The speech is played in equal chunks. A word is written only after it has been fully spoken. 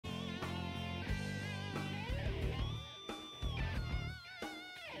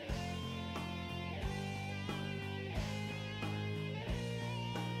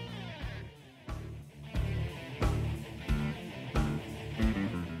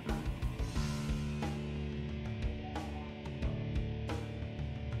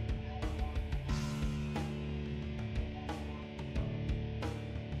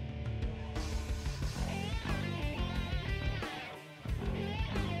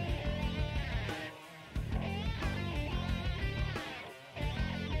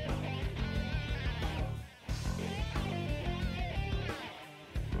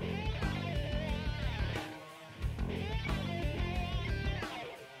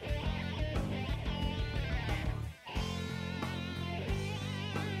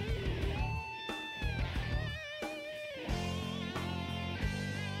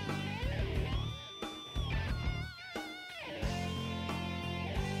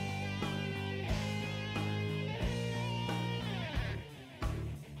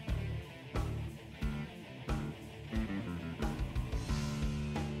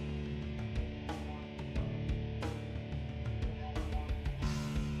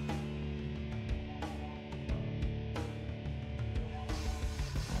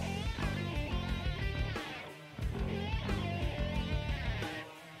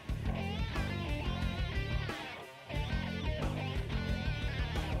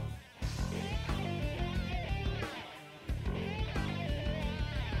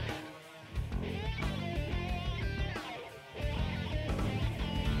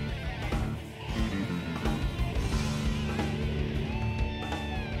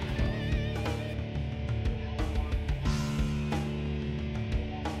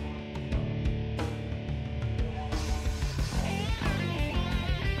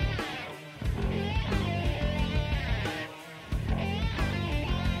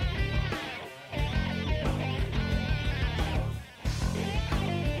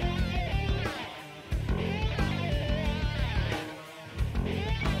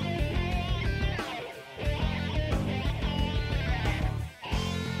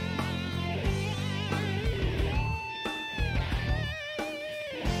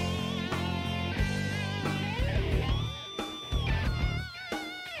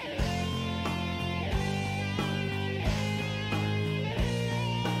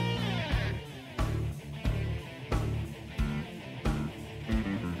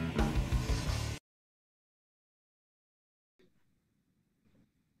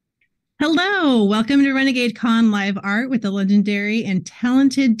Hello, welcome to Renegade Con Live Art with the legendary and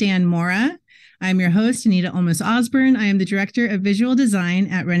talented Dan Mora. I'm your host, Anita Olmos Osborne. I am the Director of Visual Design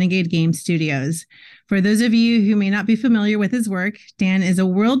at Renegade Game Studios. For those of you who may not be familiar with his work, Dan is a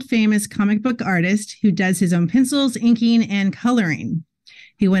world-famous comic book artist who does his own pencils, inking, and coloring.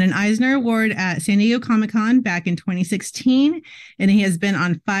 He won an Eisner Award at San Diego Comic-Con back in 2016, and he has been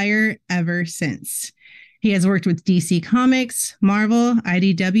on fire ever since. He has worked with DC Comics, Marvel,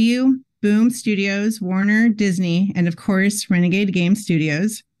 IDW, Boom Studios, Warner, Disney, and of course, Renegade Game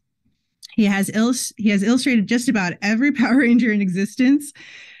Studios. He has illustrated just about every Power Ranger in existence.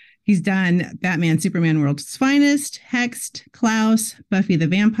 He's done Batman, Superman, World's Finest, Hexed, Klaus, Buffy the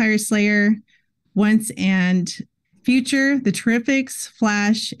Vampire Slayer, Once and Future, The Terrifics,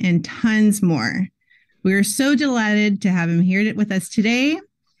 Flash, and tons more. We are so delighted to have him here with us today.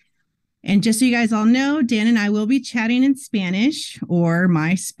 And just so you guys all know, Dan and I will be chatting in Spanish or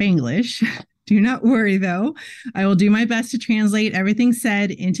my Spanglish. Do not worry, though. I will do my best to translate everything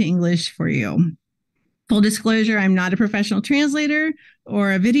said into English for you. Full disclosure, I'm not a professional translator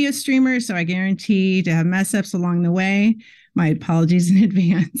or a video streamer, so I guarantee to have mess ups along the way. My apologies in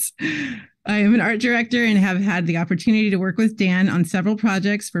advance. I am an art director and have had the opportunity to work with Dan on several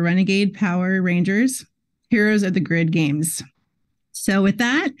projects for Renegade Power Rangers, Heroes of the Grid games. So with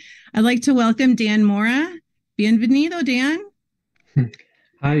that, I'd like to welcome Dan Mora. Bienvenido, Dan.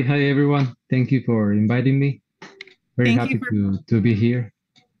 Hi everyone. Thank you for inviting me. Very happy to be here.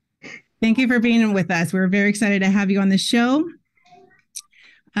 Thank you for being with us. We're very excited to have you on the show.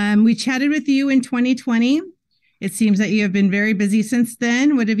 We chatted with you in 2020. It seems that you have been very busy since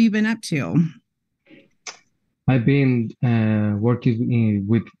then. What have you been up to? I've been working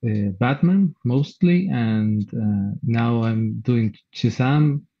with Batman mostly, and now I'm doing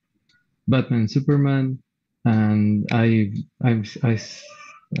Shazam, Batman, Superman, and I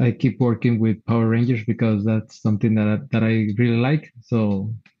keep working with Power Rangers because that's something that I really like.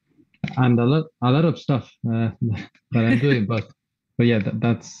 So, and a lot of stuff that I'm doing, but yeah,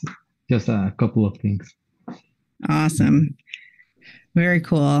 that's just a couple of things. Awesome. Very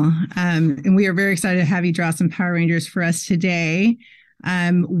cool. And we are very excited to have you draw some Power Rangers for us today.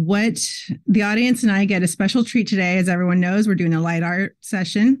 What the audience and I get a special treat today, as everyone knows, we're doing a light art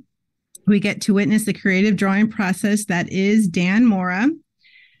session. We get to witness the creative drawing process that is Dan Mora.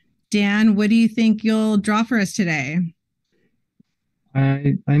 Dan, what do you think you'll draw for us today?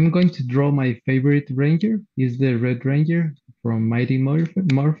 I'm going to draw my favorite Ranger. Is the Red Ranger from Mighty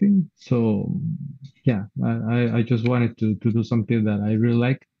Morphin. So yeah, I just wanted to do something that I really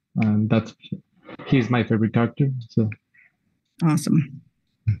like, and he's my favorite character. So awesome!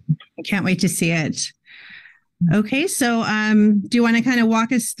 I can't wait to see it. Okay, so do you want to kind of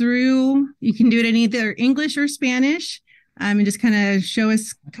walk us through? You can do it in either English or Spanish, and just kind of show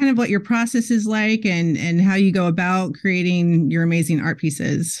us kind of what your process is like and how you go about creating your amazing art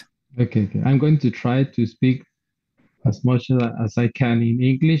pieces. Okay. I'm going to try to speak as much as I can in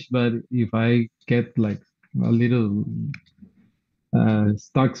English, but if I get like a little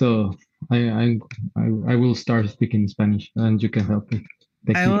stuck, so I will start speaking Spanish, and you can help me.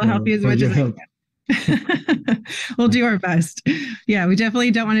 I will help you as much as I can. We'll do our best. Yeah, we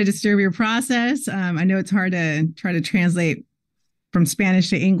definitely don't want to disturb your process. I know it's hard to try to translate from Spanish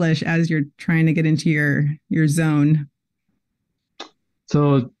to English as you're trying to get into your zone.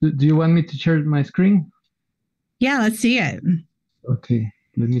 So do you want me to share my screen? Yeah, let's see it. Okay,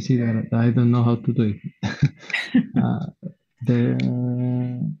 let me see that. I don't know how to do it.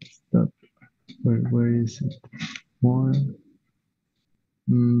 Stop. Where is it? More.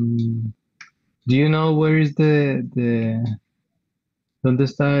 Do you know where is ¿dónde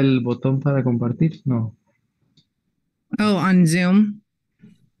está el botón para compartir? No. Oh, on Zoom.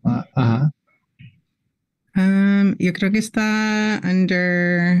 Ajá. Yo creo que está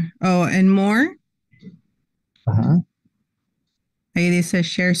under, and more. Ajá. Ahí dice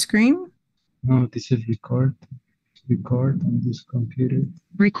share screen. No, this is record on this computer.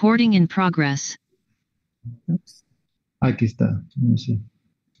 Recording in progress. Oops. Aquí está. Let me see.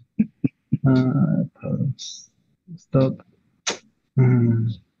 Pause. Stop.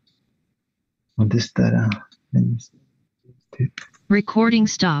 ¿Dónde estará? Recording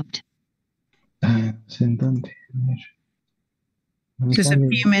stopped. ¿En dónde? Just a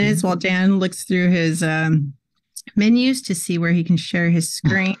few minutes while Dan looks through his menus to see where he can share his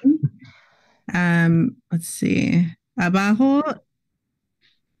screen. Let's see. Abajo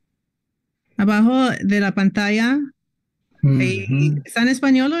de la pantalla. ¿Está en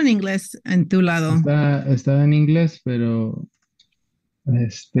español o en inglés en tu lado? Está en inglés, pero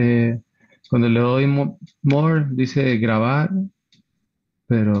cuando le doy more dice grabar,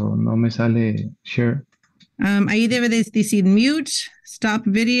 pero no me sale share. Ahí debe de decir mute, stop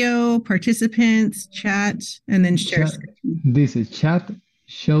video, participants, chat, and then share screen. Dice chat,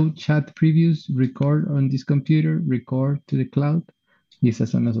 show chat previews, record on this computer, record to the cloud. Y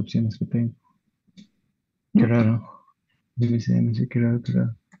esas son las opciones que tengo. Qué raro. Let qué raro, qué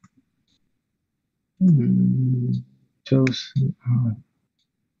raro. Shows.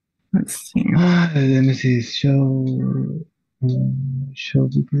 Let's see. Let me see. Show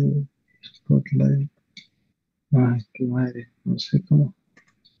video, spotlight. Ay, qué madre. No sé cómo.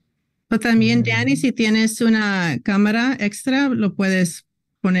 O también, Danny, si tienes una cámara extra, lo puedes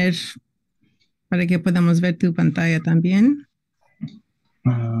poner para que podamos ver tu pantalla también.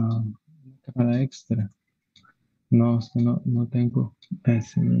 Cámara extra. No, es que no tengo.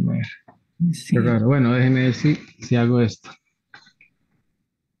 Sí. Qué raro. Bueno, déjeme ver si hago esto.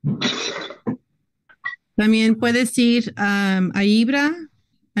 También puedes ir a Ibra,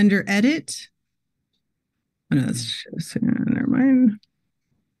 under Edit. Bueno, never mind.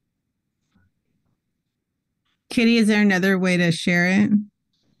 Kitty, is there another way to share it?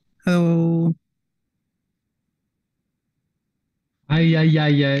 Oh.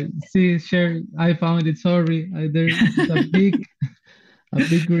 Ay. See, share. I found it. Sorry. There's a big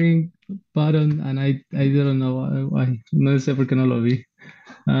green button, and I don't know why. No sé por qué no lo vi.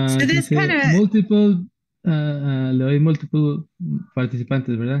 So this Dice kind of multiple. Le doy multiple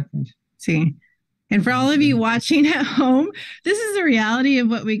participantes, ¿verdad? see. And for all of you watching at home, this is the reality of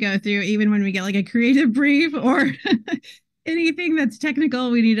what we go through, even when we get like a creative brief or anything that's technical.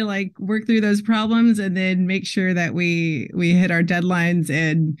 We need to like work through those problems and then make sure that we hit our deadlines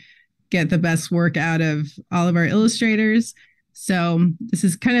and get the best work out of all of our illustrators. So this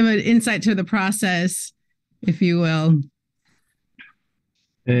is kind of an insight to the process, if you will.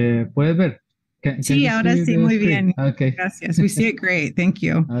 ¿Puedes ver? Sí, ahora sí, muy bien. Okay. Gracias. We see it great. Thank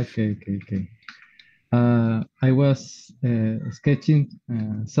you. Okay. I was sketching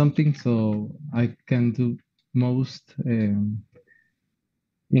something, so I can do most in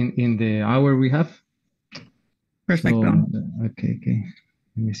the hour we have. Perfect. So, okay.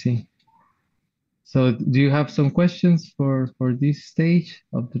 Let me see. So, do you have some questions for this stage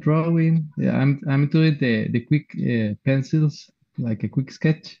of the drawing? Yeah, I'm doing the quick pencils, like a quick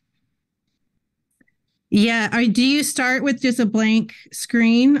sketch. Yeah. Do you start with just a blank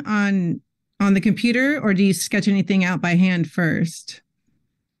screen on the computer, or do you sketch anything out by hand first?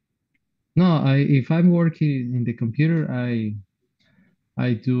 No, if I'm working in the computer,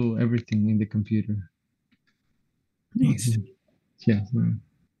 I do everything in the computer. Nice. Yes.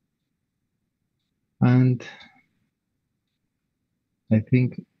 And I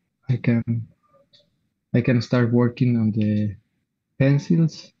think I can start working on the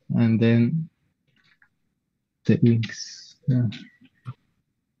pencils and then the inks. Yeah.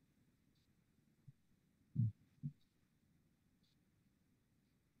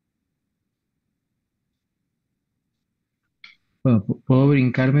 Bueno, puedo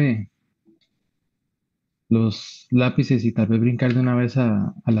brincarme los lápices y tal vez brincar de una vez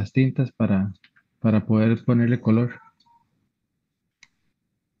a las tintas para poder ponerle color.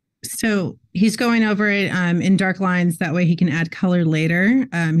 So he's going over it in dark lines. That way he can add color later.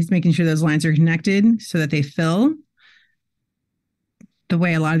 He's making sure those lines are connected so that they fill. The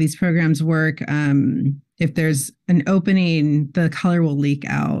way a lot of these programs work, if there's an opening, the color will leak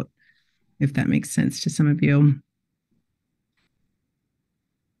out, if that makes sense to some of you.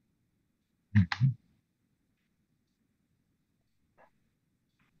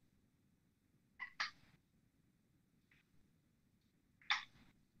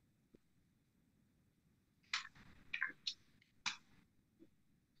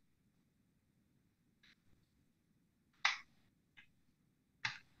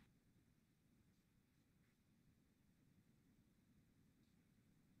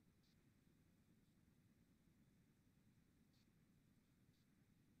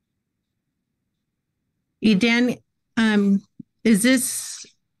 Dan, is this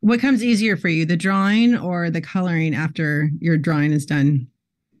what comes easier for you, the drawing or the coloring after your drawing is done?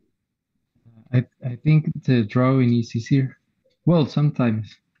 I think the drawing is easier. Well,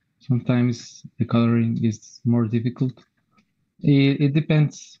 sometimes the coloring is more difficult. It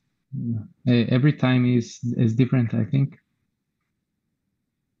depends. Every time is different, I think.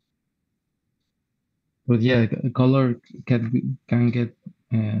 But yeah, color can get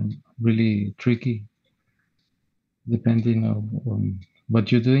really tricky depending on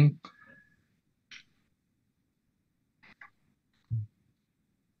what you're doing.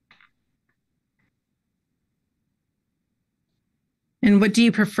 And what do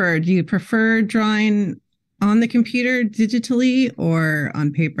you prefer? Do you prefer drawing on the computer digitally or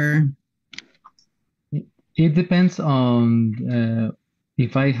on paper? It depends on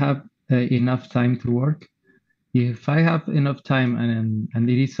if I have enough time to work. If I have enough time and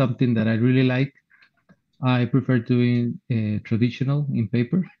it is something that I really like, I prefer doing traditional in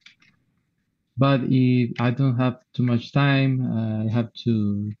paper. But if I don't have too much time, I have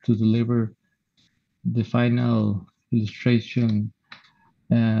to deliver the final illustration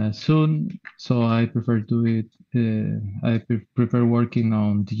soon. So I prefer do it. I prefer working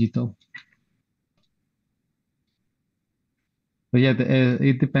on digital. But yeah,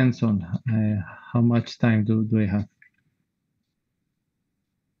 it depends on how much time do I have.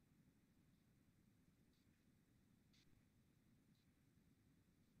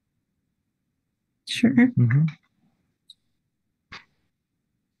 Sure. Mhm.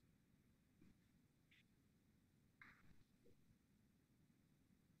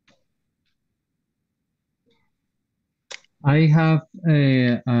 I have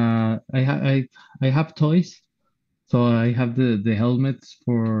I have toys, so I have the helmets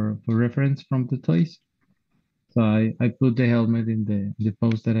for reference from the toys. So I put the helmet in the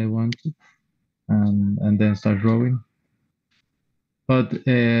pose that I want, and then start drawing. But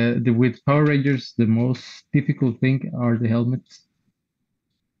with Power Rangers, the most difficult thing are the helmets.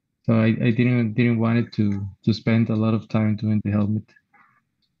 So I didn't want it to spend a lot of time doing the helmet,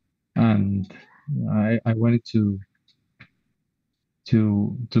 and I wanted to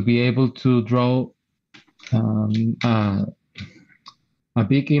be able to draw um, uh, a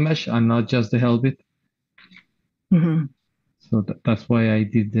big image and not just the helmet. Mm-hmm. So that's why I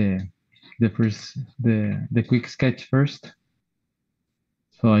did the quick sketch first,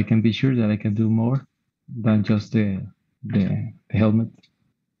 so I can be sure that I can do more than just the helmet.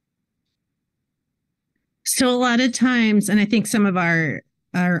 So a lot of times, and I think some of our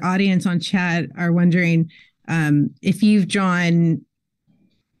audience on chat are wondering if you've drawn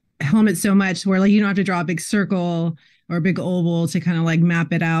helmets so much where like you don't have to draw a big circle or a big oval to kind of like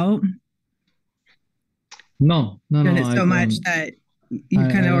map it out. No, Done it I so much don't. that you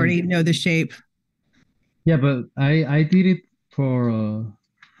kind I of don't. already know the shape. Yeah, but I did it for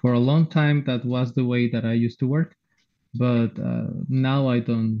a long time. That was the way that I used to work, but now I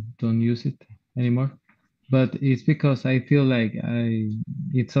don't use it anymore. But it's because I feel like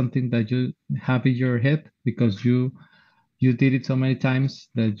it's something that you have in your head because you did it so many times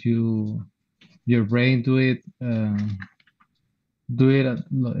that your brain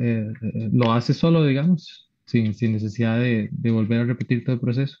lo hace solo, digamos, sin necesidad de volver a repetir todo el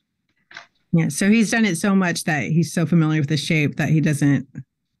proceso. Yeah. So he's done it so much that he's so familiar with the shape that he doesn't,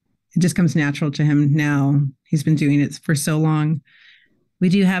 it just comes natural to him now. He's been doing it for so long. We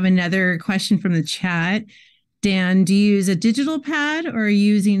do have another question from the chat. Dan, do you use a digital pad or are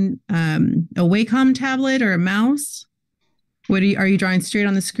you using a Wacom tablet or a mouse? Are you drawing straight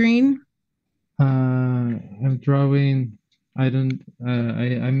on the screen? I'm drawing. I don't.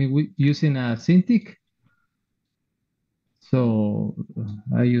 I'm using a Cintiq, so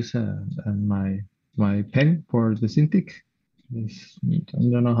I use my pen for the Cintiq. I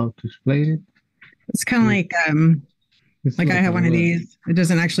don't know how to explain it. It's kind of It's like I like a have one of little. these. It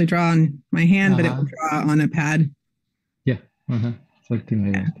doesn't actually draw on my hand, but it will Uh-huh. draw on a pad. Yeah. Uh-huh.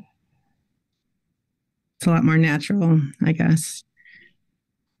 Something like that. It's a lot more natural, I guess.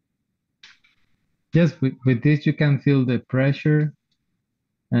 Yes, with this you can feel the pressure,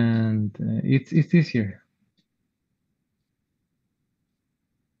 and it's easier.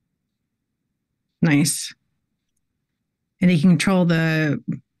 Nice. And you can control the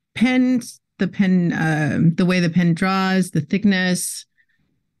way the pen draws, the thickness,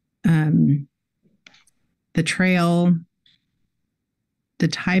 um, the trail, the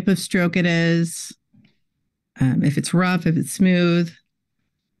type of stroke it is, if it's rough, if it's smooth.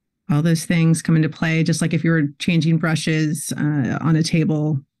 All those things come into play, just like if you were changing brushes on a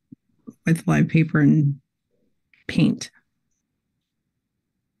table with live paper and paint.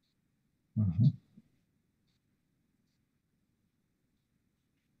 Uh-huh.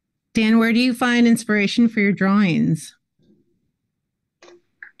 Dan, where do you find inspiration for your drawings?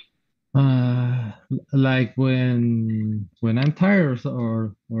 Like when I'm tired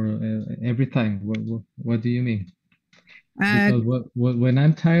or every time. What do you mean? Uh, Because when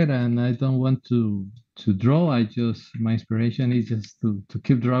I'm tired and I don't want to draw, my inspiration is just to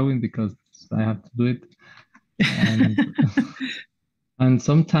keep drawing because I have to do it. And and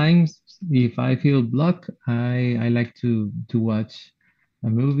sometimes if I feel blocked, I like to watch a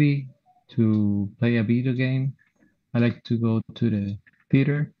movie, to play a video game. I like to go to the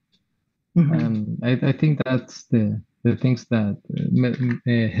theater. mhm. I think that's the things that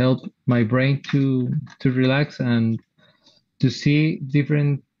help my brain to relax and to see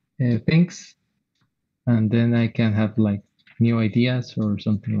different things, and then I can have like new ideas or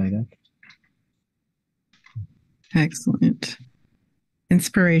something like that. Excellent.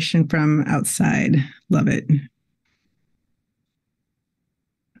 Inspiration from outside. Love it.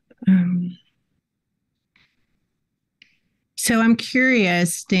 So I'm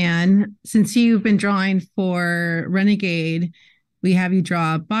curious, Dan, since you've been drawing for Renegade, we have you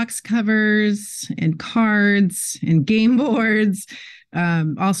draw box covers and cards and game boards,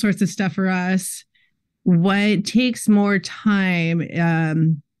 all sorts of stuff for us. What takes more time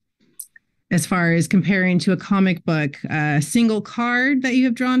as far as comparing to a comic book, a single card that you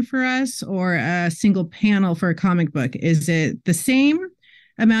have drawn for us or a single panel for a comic book? Is it the same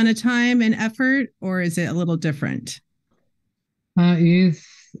amount of time and effort, or is it a little different? Is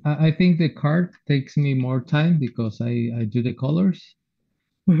I think the card takes me more time because I do the colors,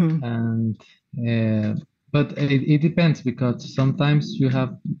 Mm-hmm. and but it depends because sometimes you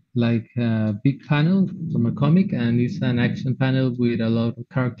have like a big panel from a comic and it's an action panel with a lot of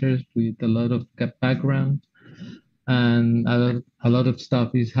characters with a lot of background, and a lot of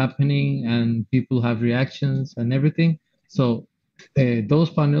stuff is happening and people have reactions and everything. So those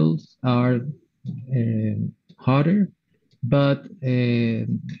panels are harder, but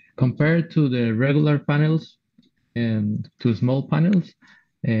compared to the regular panels and to small panels,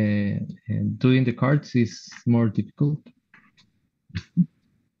 and doing the cards is more difficult.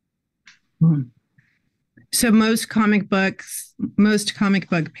 So most comic book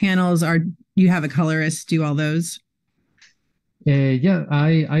panels are, you have a colorist do all those. Yeah,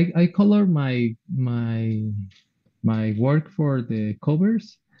 I color my work for the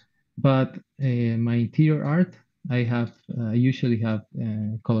covers, but my interior art I usually have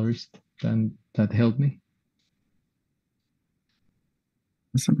a colorist that help me.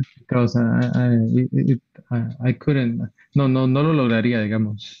 Awesome. Because I couldn't, no lo lograría,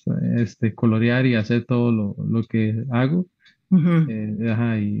 digamos, colorear y hacer todo lo que hago,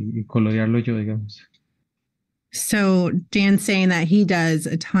 ajá, y colorearlo yo, digamos. So Dan's saying that he does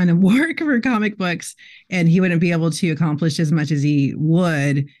a ton of work for comic books and he wouldn't be able to accomplish as much as he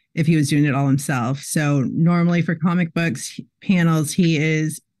would if he was doing it all himself. So normally for comic books panels, he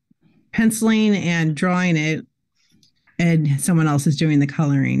is penciling and drawing it, and someone else is doing the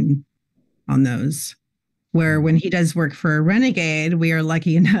coloring on those. Where when he does work for Renegade, we are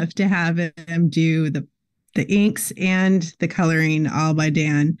lucky enough to have him do the inks and the coloring all by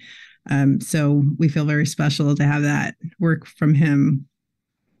Dan. So we feel very special to have that work from him.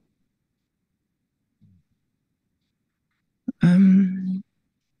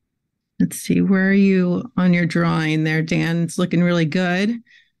 Let's see, where are you on your drawing there, Dan? It's looking really good.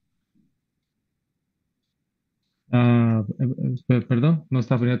 Perdón, no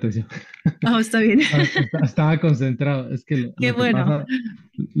estaba poniendo atención. Oh, está bien. Estaba concentrado. Es que Qué bueno.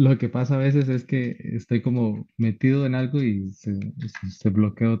 lo que pasa a veces es que estoy como metido en algo y se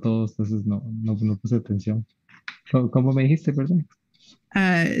bloqueó todo, entonces no puse atención. ¿Cómo me dijiste, perdón?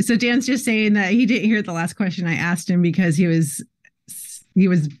 So Dan's just saying that he didn't hear the last question I asked him because he was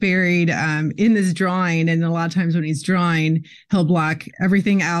buried in this drawing, and a lot of times when he's drawing, he'll block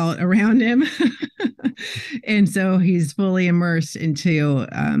everything out around him, and so he's fully immersed into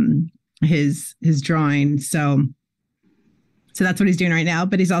his drawing. So that's what he's doing right now.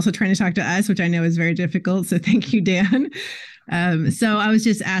 But he's also trying to talk to us, which I know is very difficult. So thank you, Dan. So I was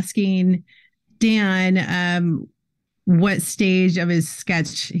just asking Dan what stage of his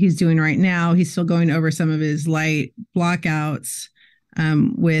sketch he's doing right now. He's still going over some of his light blockouts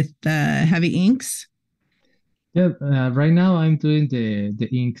with heavy inks. Yeah, right now I'm doing the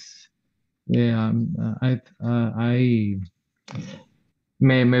inks. Yeah, me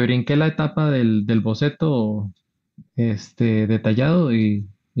brinqué la etapa del boceto detallado y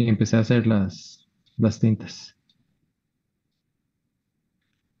empecé a hacer las tintas.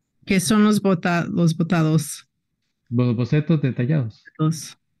 ¿Qué son los botados? Los bocetos detallados.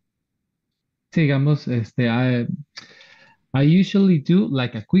 Sí, digamos, I usually do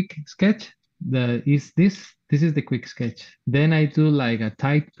like a quick sketch. This is the quick sketch. Then I do like a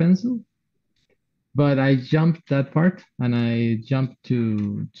tight pencil, but I jumped that part and I jumped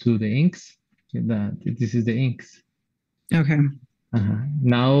to the inks. This is the inks. Okay.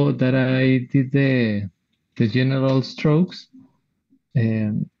 Now that I did the general strokes,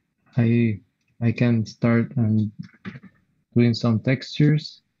 I can start doing some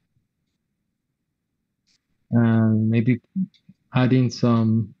textures and maybe adding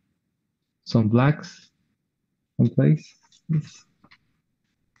some blacks in place.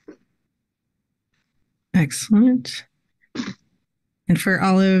 Excellent. And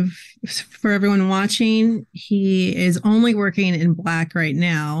for everyone watching, he is only working in black right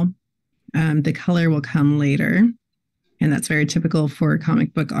now. The color will come later. And that's very typical for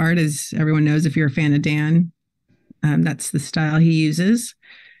comic book art, as everyone knows if you're a fan of Dan. That's the style he uses.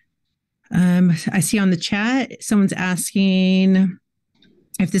 I see on the chat, someone's asking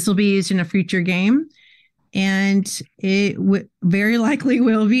if this will be used in a future game. And it very likely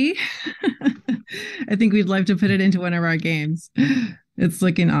will be. I think we'd love to put it into one of our games. It's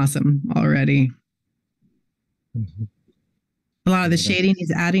looking awesome already. Mm-hmm. A lot of the shading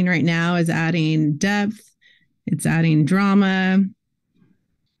he's adding right now is adding depth. It's adding drama.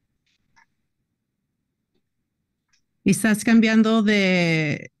 ¿Y estás cambiando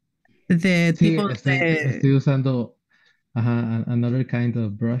de tipo estoy usando another kind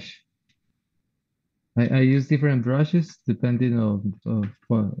of brush. I use different brushes depending on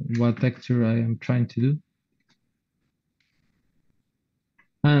what texture I am trying to do.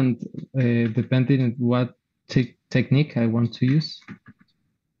 And depending on what technique I want to use.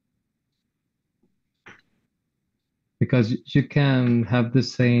 Because you can have the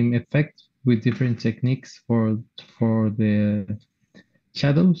same effect with different techniques for the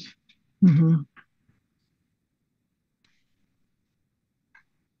shadows. Mm-hmm.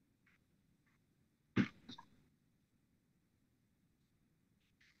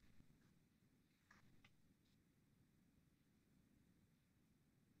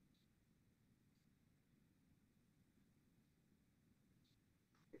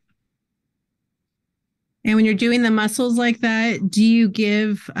 And when you're doing the muscles like that, do you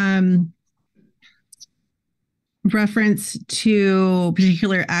give reference to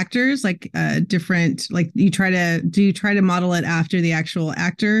particular actors, like different, like do you try to model it after the actual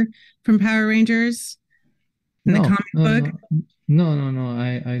actor from Power Rangers in the comic book? No.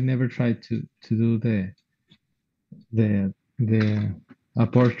 I never tried to do a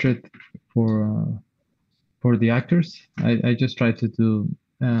portrait for the actors. I just try to do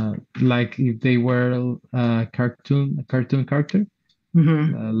like if they were a cartoon character.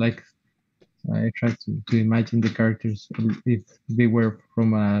 Mm-hmm. Like I try to imagine the characters if they were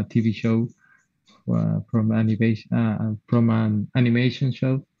from a TV show, from an animation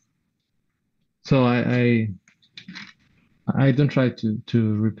show. So I don't try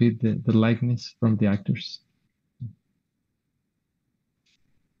to repeat the likeness from the actors.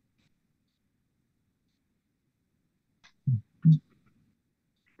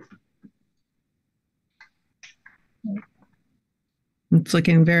 It's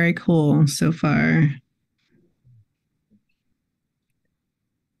looking very cool so far.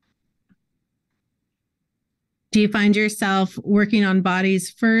 Do you find yourself working on bodies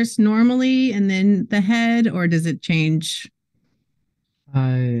first normally and then the head, or does it change?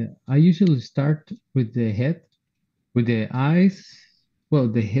 I usually start with the head, with the eyes, well,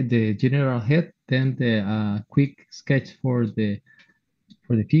 the general head, then the quick sketch for the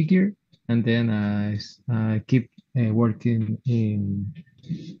figure, and then I keep working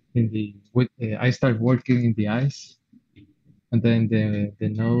I start working in the eyes, and then the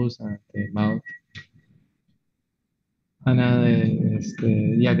nose and the mouth.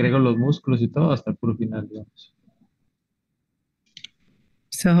 Y agrego los músculos y todo hasta el puro final, digamos.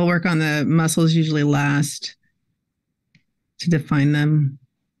 So he'll work on the muscles usually last to define them.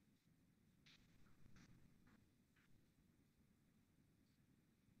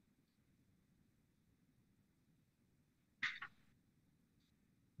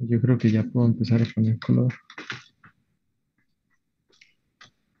 Yo creo que ya puedo empezar a poner color.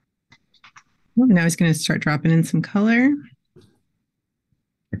 Now he's going to start dropping in some color.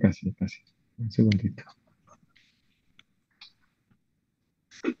 Casi. Un segundito.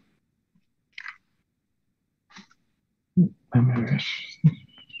 Déjame ver.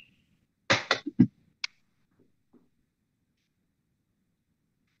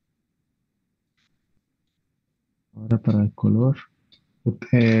 Ahora para el color,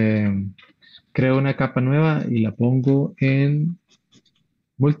 creo una capa nueva y la pongo en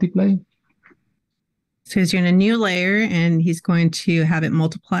Multiply. So he's doing a new layer and he's going to have it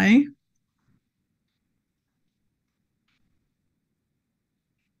multiply.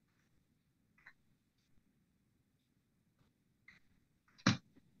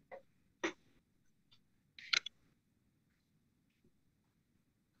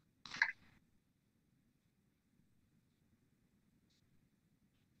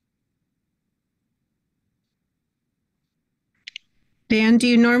 Dan, do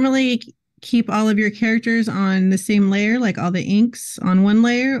you normally keep all of your characters on the same layer, like all the inks on one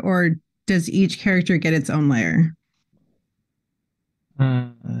layer, or does each character get its own layer?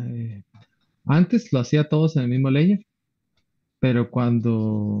 Antes lo hacía todos en el mismo layer, pero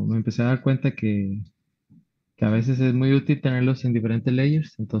cuando me empecé a dar cuenta que a veces es muy útil tenerlos en diferentes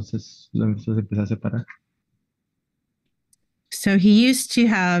layers, entonces los empecé a separar. So he used to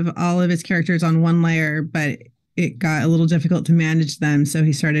have all of his characters on one layer, but it got a little difficult to manage them. So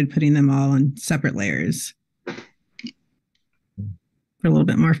he started putting them all on separate layers for a little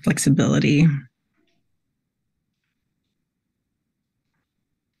bit more flexibility.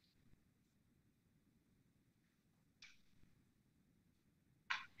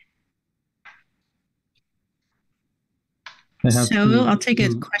 So I'll take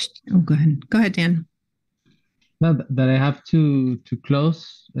a question. Oh, go ahead. Go ahead, Dan. No, that I have to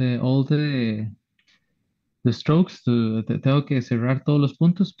close all the strokes. Tengo que cerrar todos los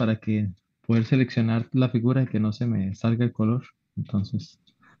puntos para que poder seleccionar la figura y que no se me salga el color. Entonces,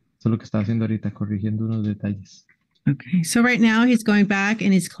 eso es lo que está haciendo ahorita, corrigiendo unos detalles. Okay. So right now he's going back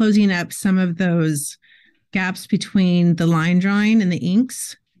and he's closing up some of those gaps between the line drawing and the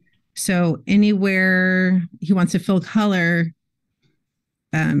inks. So anywhere he wants to fill color,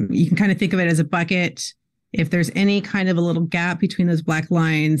 you can kind of think of it as a bucket. If there's any kind of a little gap between those black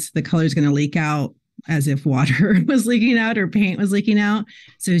lines, the color is going to leak out as if water was leaking out or paint was leaking out.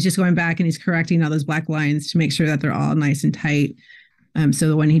 So he's just going back and he's correcting all those black lines to make sure that they're all nice and tight. So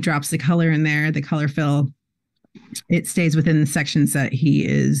that when he drops the color in there, the color fill, it stays within the sections that he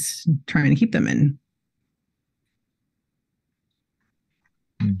is trying to keep them in.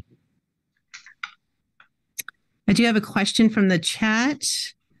 I do have a question from the chat.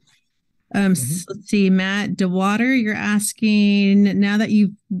 Let's see, Matt DeWater, you're asking, now that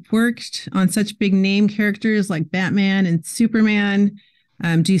you've worked on such big name characters like Batman and Superman,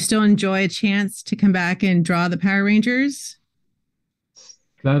 do you still enjoy a chance to come back and draw the Power Rangers?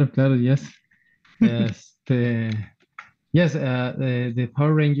 Claro, yes. Yes, the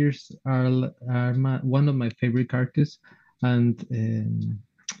Power Rangers are one of my favorite characters, and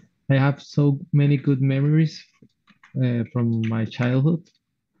I have so many good memories from my childhood.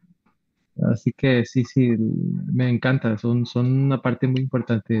 Así que sí, me encanta, son una parte muy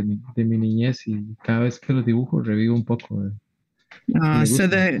importante de mi niñez y cada vez que los dibujo revivo un poco. So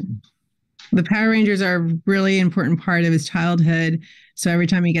the Power Rangers are a really important part of his childhood. So every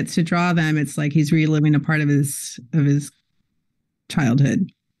time he gets to draw them, it's like he's reliving a part of his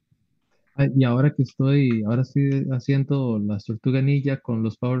childhood. Y ahora estoy haciendo las Tortugas Ninja con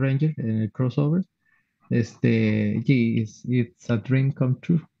los Power Rangers en el crossover, it's a dream come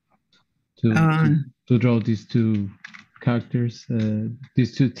true to draw these two characters,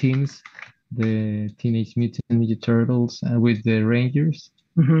 these two teams, the Teenage Mutant Ninja Turtles with the Rangers.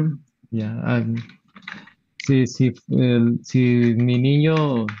 Mm-hmm. Yeah, si mi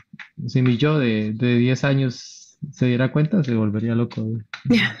yo de 10 años se diera cuenta, se volvería loco.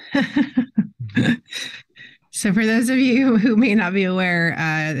 Yeah. So for those of you who may not be aware,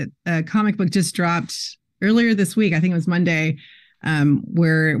 a comic book just dropped earlier this week. I think it was Monday,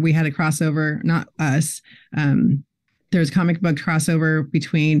 where we had a crossover, not us. There was a comic book crossover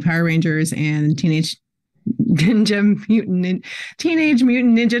between Power Rangers and Teenage Mutant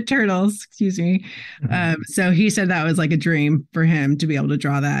Ninja Turtles. Excuse me. So he said that was like a dream for him to be able to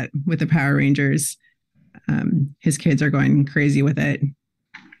draw that with the Power Rangers. His kids are going crazy with it.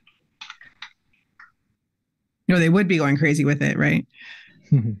 No, they would be going crazy with it, right?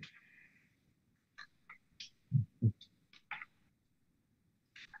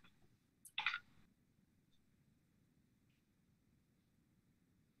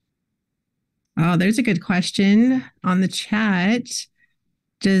 Oh, there's a good question on the chat.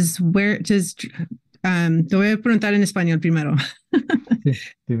 Te voy a preguntar en español primero.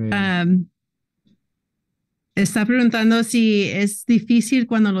 Está preguntando si es difícil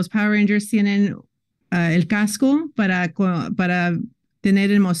cuando los Power Rangers tienen el casco para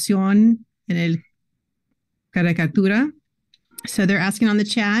tener emoción en el caricatura. So they're asking on the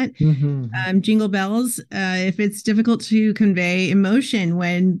chat, Jingle Bells, if it's difficult to convey emotion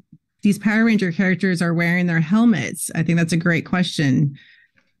when these Power Ranger characters are wearing their helmets. I think that's a great question.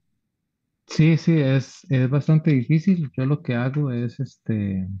 Sí, es bastante difícil. Yo lo que hago es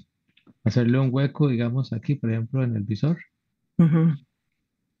hacerle un hueco, digamos, aquí, por ejemplo, en el visor.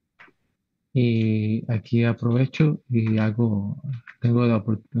 Y aquí aprovecho y aprovecho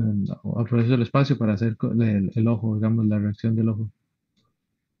el espacio para hacer el ojo, digamos, la reacción del ojo.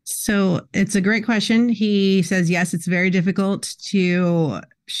 So it's a great question. He says, yes, it's very difficult to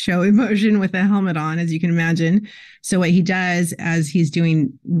show emotion with a helmet on, as you can imagine. So what he does, as he's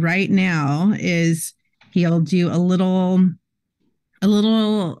doing right now, is he'll do a little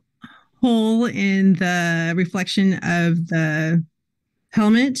hole in the reflection of the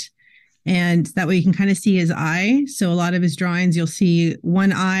helmet. And that way you can kind of see his eye. So a lot of his drawings, you'll see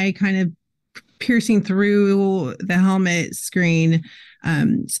one eye kind of piercing through the helmet screen,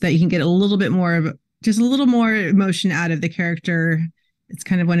 so that you can get a little bit more of just a little more emotion out of the character. It's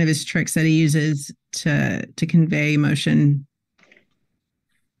kind of one of his tricks that he uses to convey emotion.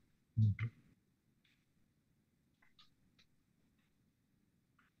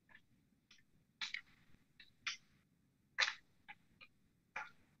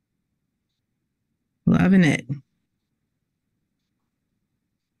 Loving it.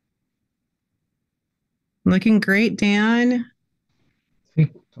 Looking great, Dan.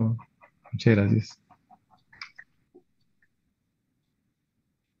 Sí, muchas gracias.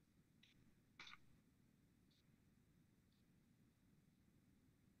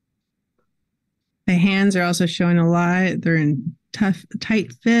 The hands are also showing a lot. They're in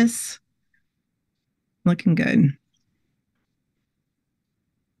tight fists. Looking good.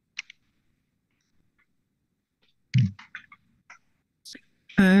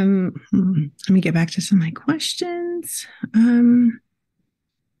 Let me get back to some of my questions.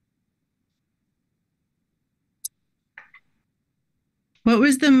 What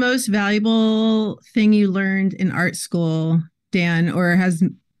was the most valuable thing you learned in art school, Dan, or has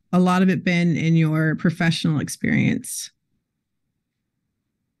a lot of it been in your professional experience?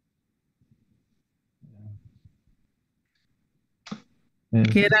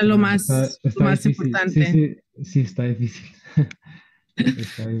 ¿Qué era lo Está más difícil. Sí, importante? sí, sí, está difícil.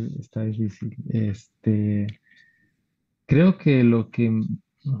 Está difícil. Creo que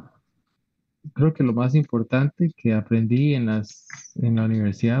creo que lo más importante que aprendí en la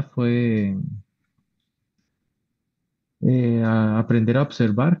universidad fue a aprender a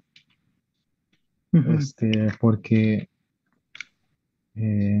observar, porque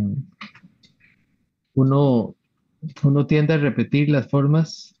eh, uno, uno tiende a repetir las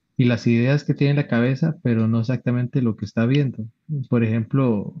formas y las ideas que tiene en la cabeza, pero no exactamente lo que está viendo. Por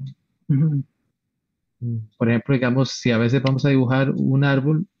ejemplo, digamos, si a veces vamos a dibujar un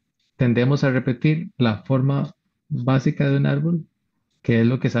árbol, tendemos a repetir la forma básica de un árbol, que es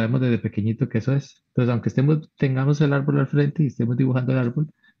lo que sabemos desde pequeñito que eso es. Entonces, aunque tengamos el árbol al frente y estemos dibujando el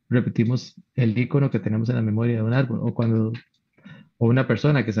árbol, repetimos el icono que tenemos en la memoria de un árbol. O una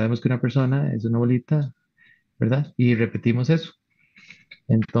persona, que sabemos que una persona es una bolita, ¿verdad? Y repetimos eso.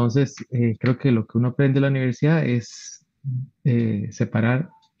 Entonces, creo que lo que uno aprende en la universidad es separar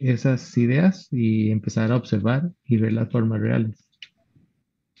esas ideas y empezar a observar y ver las formas reales.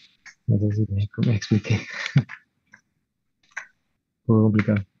 No sé si me expliqué. Un poco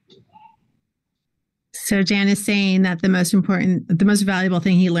complicado. So Dan is saying that the most valuable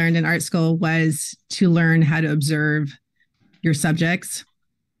thing he learned in art school was to learn how to observe your subjects.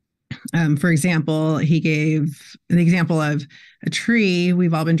 For example, he gave the example of a tree.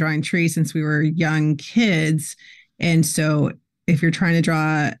 We've all been drawing trees since we were young kids. And so if you're trying to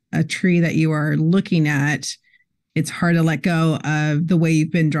draw a tree that you are looking at, it's hard to let go of the way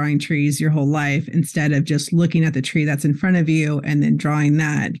you've been drawing trees your whole life instead of just looking at the tree that's in front of you and then drawing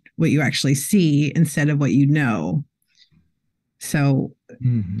that, what you actually see instead of what you know. So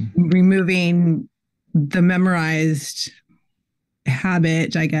removing the memorized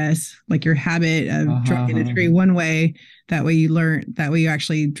habit, I guess, like your habit of drawing a tree one way, that way you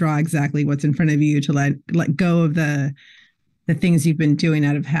actually draw exactly what's in front of you to let go of the things you've been doing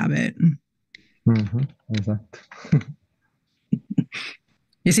out of habit. Exacto.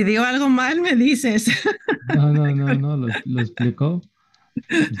 Y si digo algo mal, me dices. No, lo explicó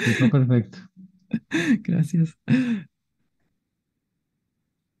perfecto. Gracias.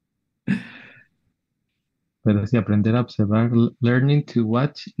 Pero sí, aprender a observar, learning to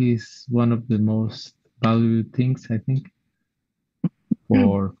watch is one of the most valuable things, I think,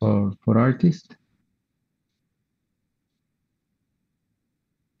 for artists.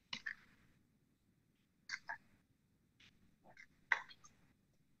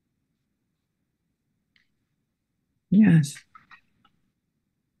 Yes.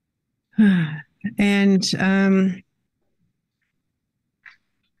 And so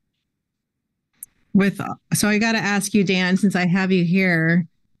I got to ask you, Dan, since I have you here,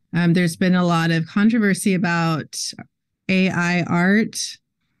 there's been a lot of controversy about AI art.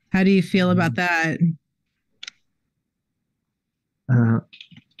 How do you feel about that?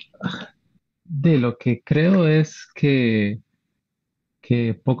 De lo que creo es que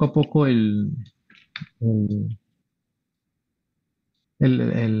poco a poco el, el,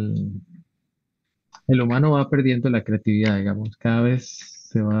 el, el humano va perdiendo la creatividad, digamos, cada vez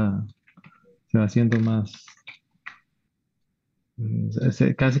se va haciendo más,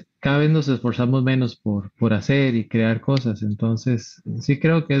 casi cada vez nos esforzamos menos por hacer y crear cosas. Entonces, sí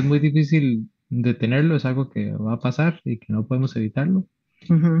creo que es muy difícil detenerlo, es algo que va a pasar y que no podemos evitarlo,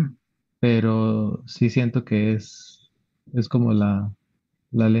 Mhm. pero sí siento que es como la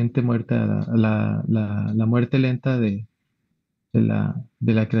lente muerta, la muerte lenta de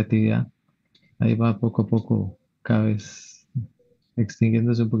la creatividad. Ahí va poco a poco, cada vez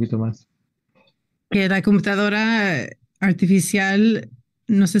extinguiéndose un poquito más. Que la computadora artificial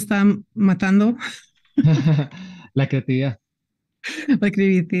nos está matando La creatividad. la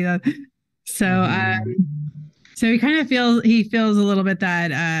creatividad. So, Ajá. so he feels a little bit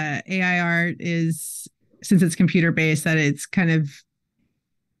that AI art is, since it's computer based, that it's kind of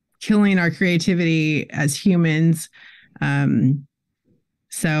killing our creativity as humans. Um,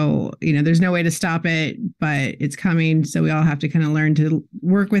 so there's no way to stop it, but it's coming. So we all have to kind of learn to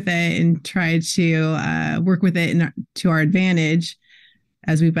work with it and try to work with it to our advantage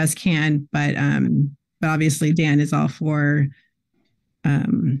as we best can. But obviously, Dan is all for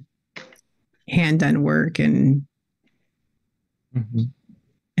um, hand done work Ujú.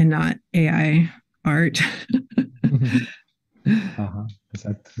 and not AI art. Ajá,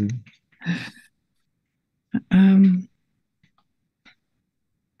 exacto, sí. um,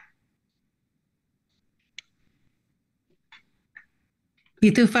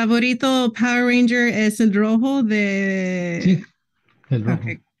 ¿Y tu favorito Power Ranger es el rojo de? Sí, el rojo.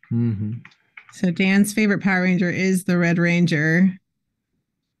 Okay. Ujú. So Dan's favorite Power Ranger is the Red Ranger.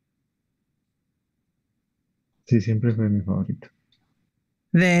 Sí, siempre fue mi favorito.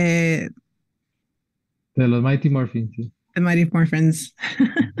 The De los Mighty Morphin, sí. the Mighty Morphins.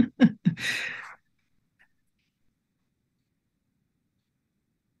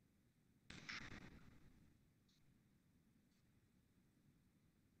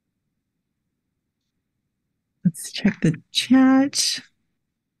 Let's check the chat.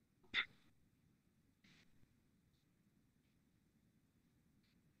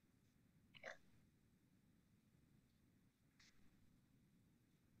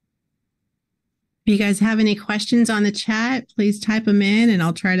 If you guys have any questions on the chat, please type them in and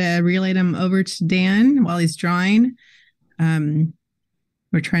I'll try to relay them over to Dan while he's drawing.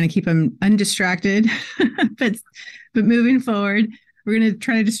 We're trying to keep him undistracted, but moving forward, we're going to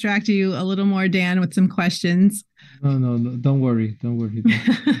try to distract you a little more, Dan, with some questions. No, no, no, don't worry, don't worry.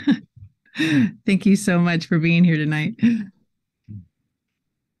 Thank you so much for being here tonight.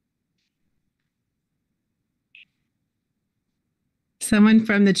 Someone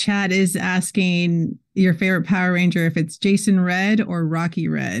from the chat is asking your favorite Power Ranger, if it's Jason Red or Rocky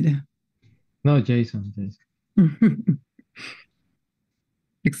Red. No, Jason, Jason.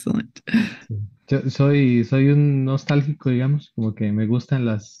 Excellent. Sí. Yo soy un nostálgico, digamos, como que me gustan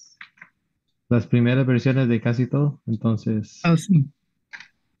las primeras versiones de casi todo, entonces, Awesome.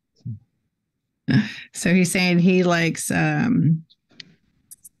 sí. So he's saying he likes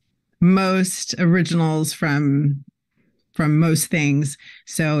most originals from most things.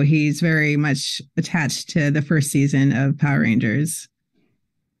 So he's very much attached to the first season of Power Rangers.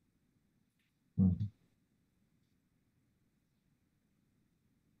 Ujú.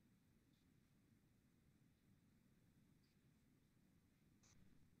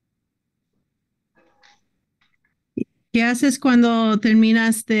 ¿Qué haces cuando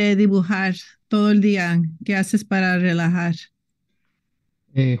terminas de dibujar todo el día? ¿Qué haces para relajar?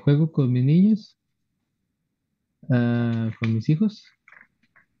 Juego con mis niños, con mis hijos.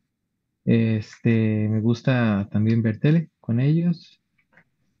 Me gusta también ver tele con ellos,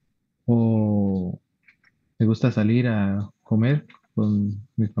 o me gusta salir a comer con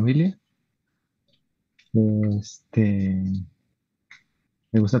mi familia. Este,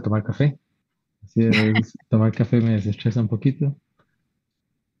 Me gusta tomar café. Así es, tomar café me desestresa un poquito.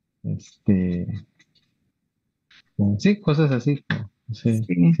 Este, sí, cosas así. No sé,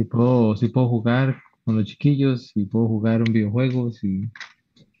 Sí. si puedo jugar con los chiquillos, si puedo jugar un videojuego, si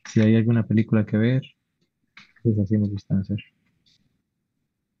hay alguna película que ver, pues así me gusta hacer.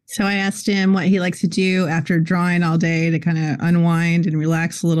 So I asked him what he likes to do after drawing all day to kind of unwind and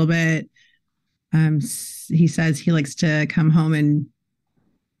relax a little bit. He says he likes to come home and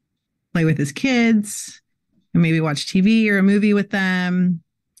play with his kids and maybe watch TV or a movie with them.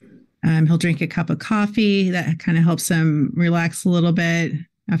 He'll drink a cup of coffee. That kind of helps him relax a little bit.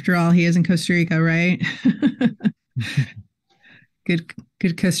 After all, he is in Costa Rica, right? good,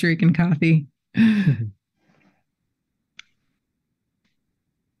 good Costa Rican coffee.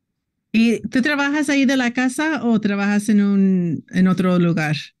 ¿Y tú trabajas ahí de la casa o trabajas en otro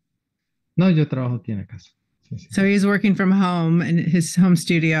lugar? No, yo trabajo aquí en la casa. Sí, sí. So he's working from home in his home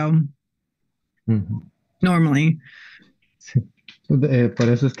studio Ujú. normally. Sí. Por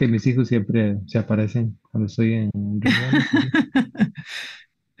eso es que mis hijos siempre se aparecen cuando estoy en reuniones, así.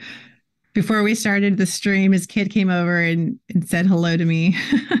 Before we started the stream, his kid came over and said hello to me.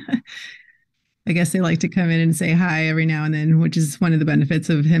 I guess they like to come in and say hi every now and then, which is one of the benefits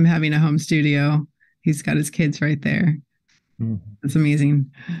of him having a home studio. He's got his kids right there. Ujú. It's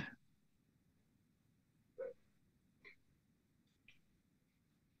amazing.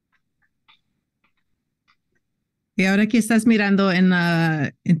 ¿Y ahora qué estás mirando en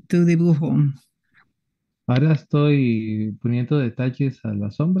tu dibujo? Ahora estoy poniendo detalles a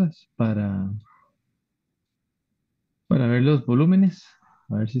las sombras para ver los volúmenes,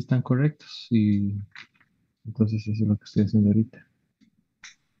 a ver si están correctos. Y entonces eso es lo que estoy haciendo ahorita.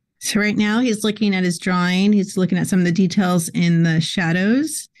 So right now he's looking at his drawing. He's looking at some of the details in the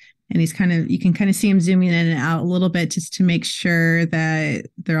shadows. And you can kind of see him zooming in and out a little bit just to make sure that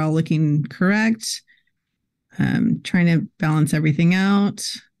they're all looking correct. Trying to balance everything out.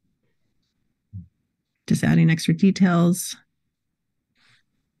 Just adding extra details.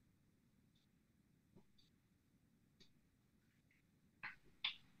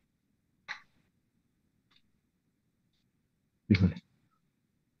 Híjole,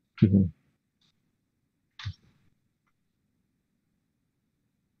 híjole.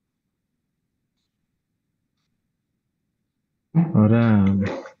 Ahora,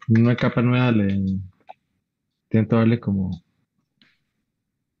 en una capa nueva le intento darle como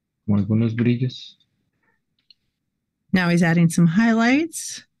algunos brillos. Now he's adding some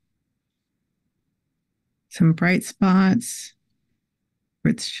highlights, some bright spots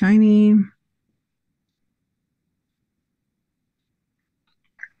where it's shiny.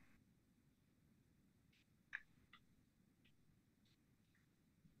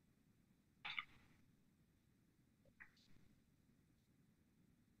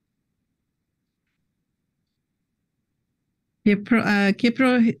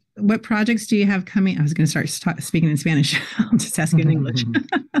 What projects do you have coming? I was going to start speaking in Spanish. I'll just ask you in English.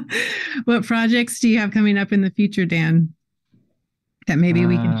 What projects do you have coming up in the future, Dan, that maybe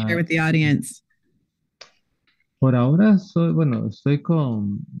we can share with the audience? Por ahora bueno, estoy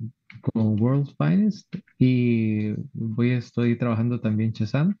con World's Finest y estoy trabajando también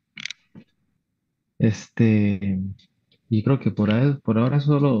Shazam. Y creo que por ahora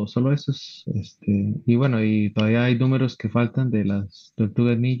solo eso es, y bueno, y todavía hay números que faltan de las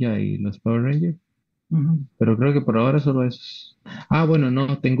Tortugas Ninja y los Power Rangers, pero creo que por ahora solo eso es. Ah, bueno,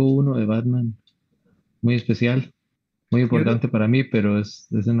 no, tengo uno de Batman, muy especial, muy importante para mí, pero de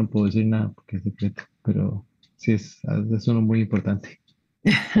ese no puedo decir nada porque es secreto, pero sí es uno muy importante.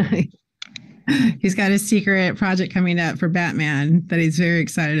 He's got a secret project coming up for Batman that he's very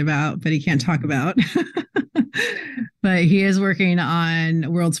excited about, but he can't talk about. But he is working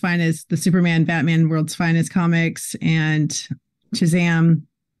on World's Finest, the Superman Batman World's Finest comics, and Shazam.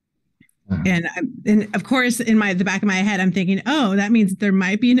 And of course, in the back of my head, I'm thinking, oh, that means there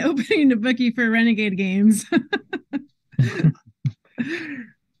might be an opening to Bookie for Renegade Games.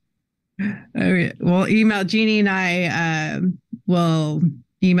 Okay. Well, email Jeannie and I will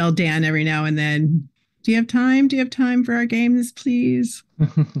email Dan every now and then. Do you have time? Do you have time for our games, please?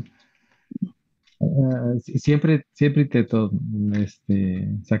 Siempre intento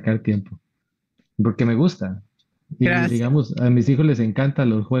sacar tiempo, porque me gusta. Y Gracias. digamos, a mis hijos les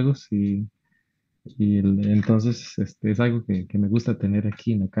encantan los juegos entonces es algo que me gusta tener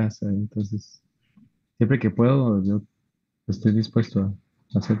aquí en la casa. Entonces, siempre que puedo, yo estoy dispuesto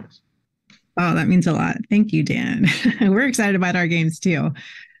a hacerlos. Oh, that means a lot. Thank you, Dan. We're excited about our games too.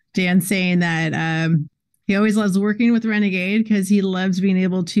 Dan's saying that he always loves working with Renegade because he loves being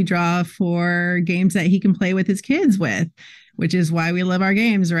able to draw for games that he can play with his kids with, which is why we love our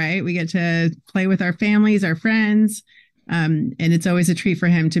games, right? We get to play with our families, our friends. And it's always a treat for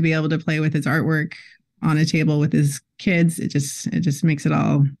him to be able to play with his artwork on a table with his kids. It just makes it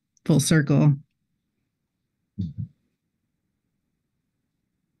all full circle.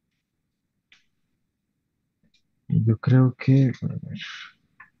 Yo creo que, a ver,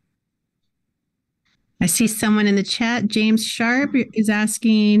 I see someone in the chat, James Sharp, is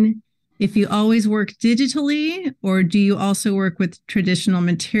asking if you always work digitally or do you also work with traditional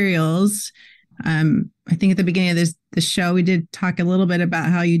materials? I think at the beginning of the show, we did talk a little bit about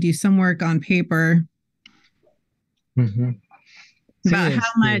how you do some work on paper. ujú. Sí, About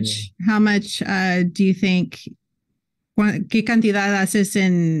how much do you think, qué cantidad haces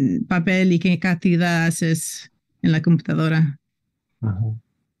en papel y qué cantidad haces en la computadora? ajá.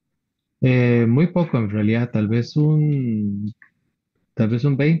 Muy poco en realidad, tal vez un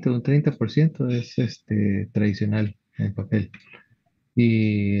 20 o un 30% es tradicional en papel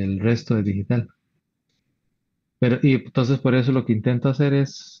y el resto es digital. Pero, y entonces por eso lo que intento hacer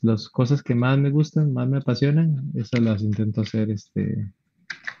es las cosas que más me gustan, más me apasionan, esas las intento hacer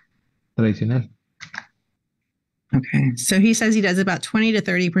tradicional. Okay. So he says he does about 20 to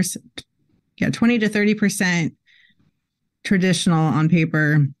 30%. Yeah, 20 to 30% traditional on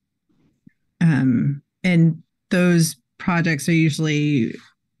paper. And those projects are usually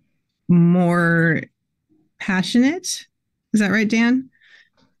more passionate. Is that right, Dan?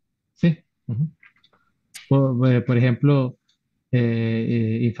 Sí. Ujú. Por ejemplo,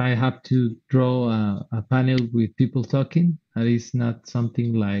 if I have to draw a panel with people talking, that is not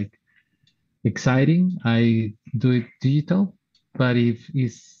something like exciting. I do it digital, but if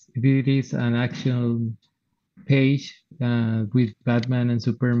it is an action page with Batman and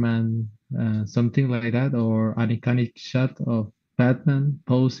Superman, something like that, or an iconic shot of Batman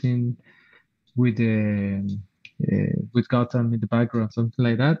posing with with Gotham in the background, something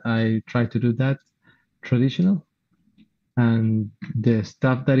like that. I try to do that traditional, and the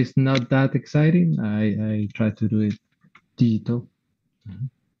stuff that is not that exciting, I try to do it digital.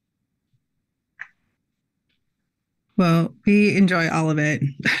 Well, we enjoy all of it.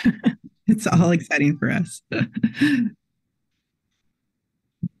 It's all exciting for us.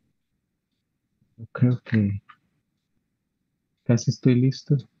 Creo que casi estoy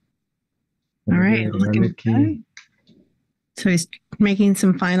listo. All Voy a right, agregarle looking aquí. good. So he's making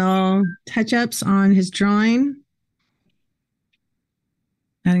some final touch-ups on his drawing,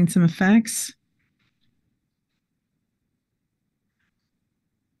 adding some effects.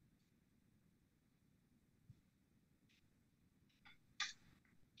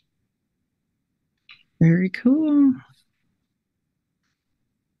 Very cool.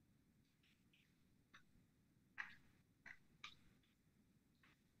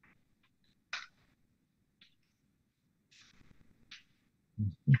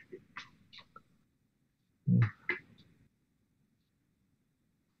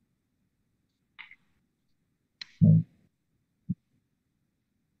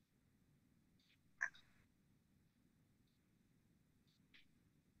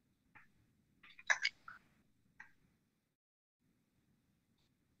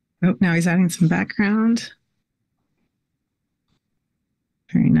 Oh, now he's adding some background.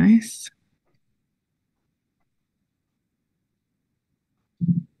 Very nice.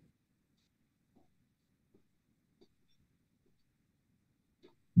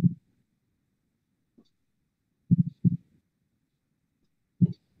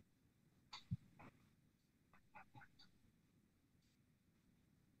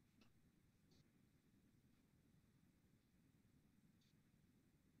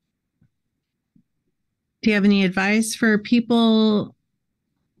 Do you have any advice for people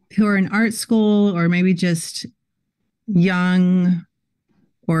who are in art school or maybe just young,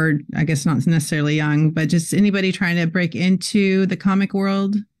 or I guess not necessarily young, but just anybody trying to break into the comic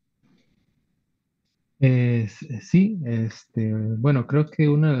world? Sí, bueno, creo que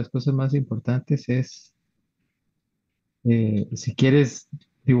una de las cosas más importantes es, si quieres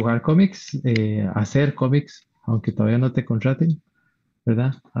dibujar cómics, hacer cómics, aunque todavía no te contraten,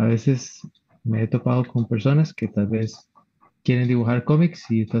 ¿verdad? A veces me he topado con personas que tal vez quieren dibujar cómics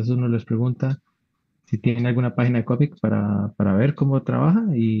y entonces uno les pregunta si tienen alguna página de cómic para ver cómo trabaja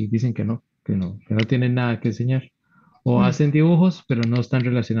y dicen que no tienen nada que enseñar. O Mm. hacen dibujos, pero no están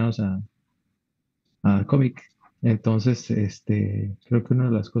relacionados a cómic. Entonces, creo que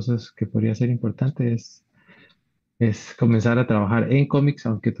una de las cosas que podría ser importante es comenzar a trabajar en cómics,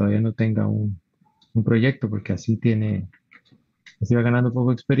 aunque todavía no tenga un proyecto, porque así va ganando un poco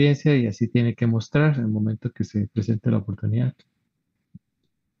de experiencia y así tiene que mostrar en el momento que se presente la oportunidad.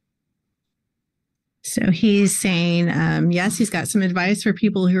 So he's saying, yes, he's got some advice for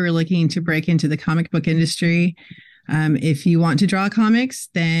people who are looking to break into the comic book industry. If you want to draw comics,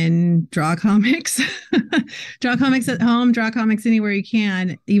 then draw comics. Draw comics at home, draw comics anywhere you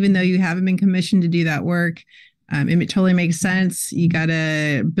can, even though you haven't been commissioned to do that work. It totally makes sense. You got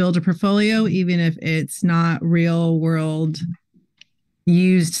to build a portfolio, even if it's not real world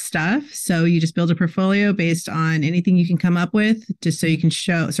used stuff. So you just build a portfolio based on anything you can come up with, just so you can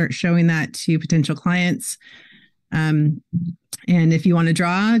start showing that to potential clients. And if you want to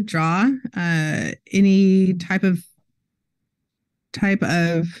draw any type of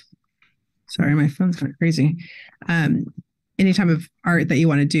sorry, my phone's going crazy. Um, any type of art that you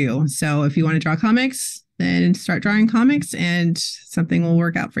want to do. So if you want to draw comics, then start drawing comics and something will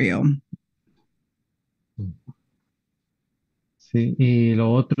work out for you. Sí, y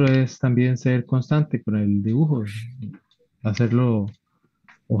lo otro es también ser constante con el dibujo, hacerlo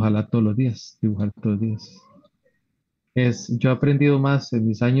ojalá todos los días, dibujar todos los días. Yo he aprendido más en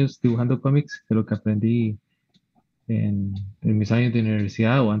mis años dibujando cómics que lo que aprendí en mis años de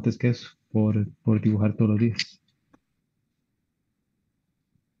universidad o antes que eso, por dibujar todos los días.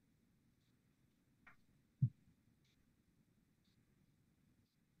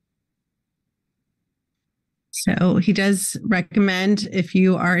 So he does recommend, if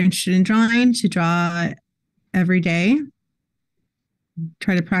you are interested in drawing, to draw every day.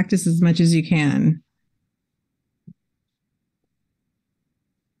 Try to practice as much as you can.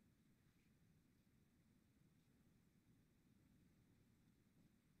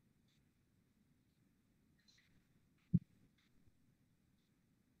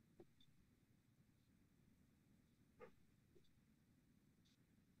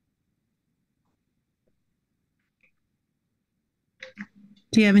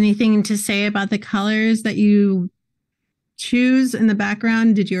 Do you have anything to say about the colors that you choose in the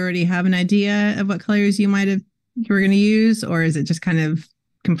background? Did you already have an idea of what colors you were going to use, or is it just kind of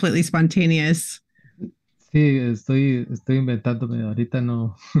completely spontaneous? Sí, estoy inventándome. Ahorita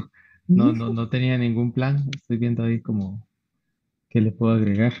no tenía ningún plan. Estoy viendo ahí como qué le puedo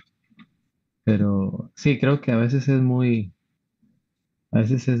agregar. Pero sí, creo que a veces es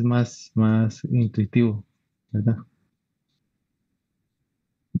más intuitivo, ¿verdad?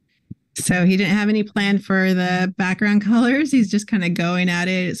 So he didn't have any plan for the background colors. He's just kind of going at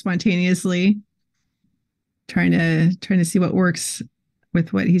it spontaneously, trying to see what works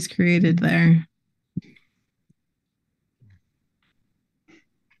with what he's created there.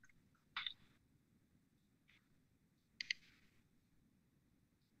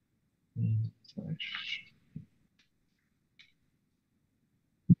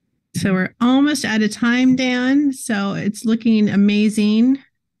 So we're almost out of time, Dan. So it's looking amazing.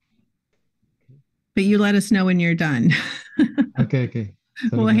 But you let us know when you're done. Ok.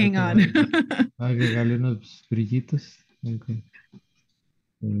 Solo We'll que hang on. voy a agregarle unos brillitos. Ok.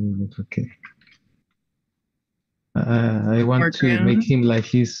 Okay. I want to make him like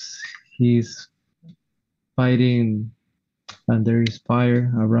he's fighting and there is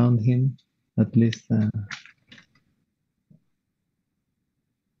fire around him. At least un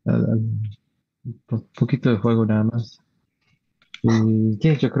poquito de juego nada más. Y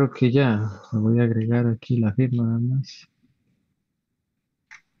yo creo que ya me voy a agregar aquí la firma nada más.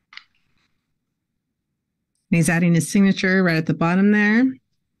 He's adding his signature right at the bottom there.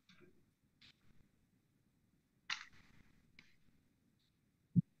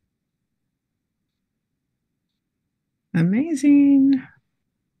 Amazing.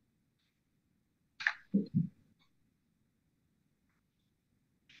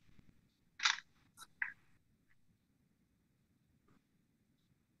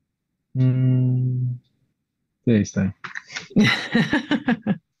 Ahí está.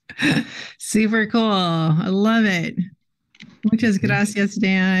 Super cool. I love it. Muchas gracias,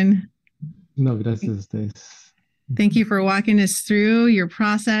 Dan. No, gracias a ustedes. Thank you for walking us through your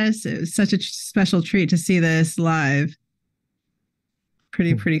process. It was such a special treat to see this live.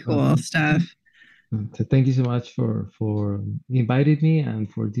 Pretty cool stuff. So thank you so much for inviting me and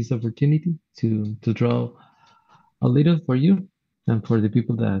for this opportunity to draw a little for you and for the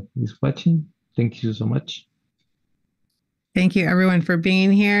people that is watching. Thank you so much. Thank you, everyone, for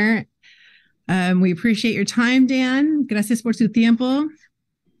being here. We appreciate your time, Dan. Gracias por su tiempo.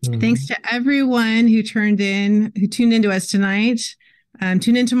 Thanks to everyone who tuned into us tonight.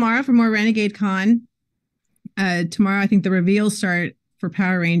 Tune in tomorrow for more Renegade Con. Tomorrow, I think the reveals start for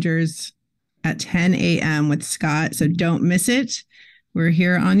Power Rangers at 10 a.m. with Scott, so don't miss it. We're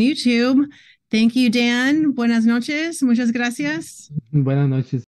here on YouTube. Thank you, Dan. Buenas noches. Muchas gracias. Buenas noches.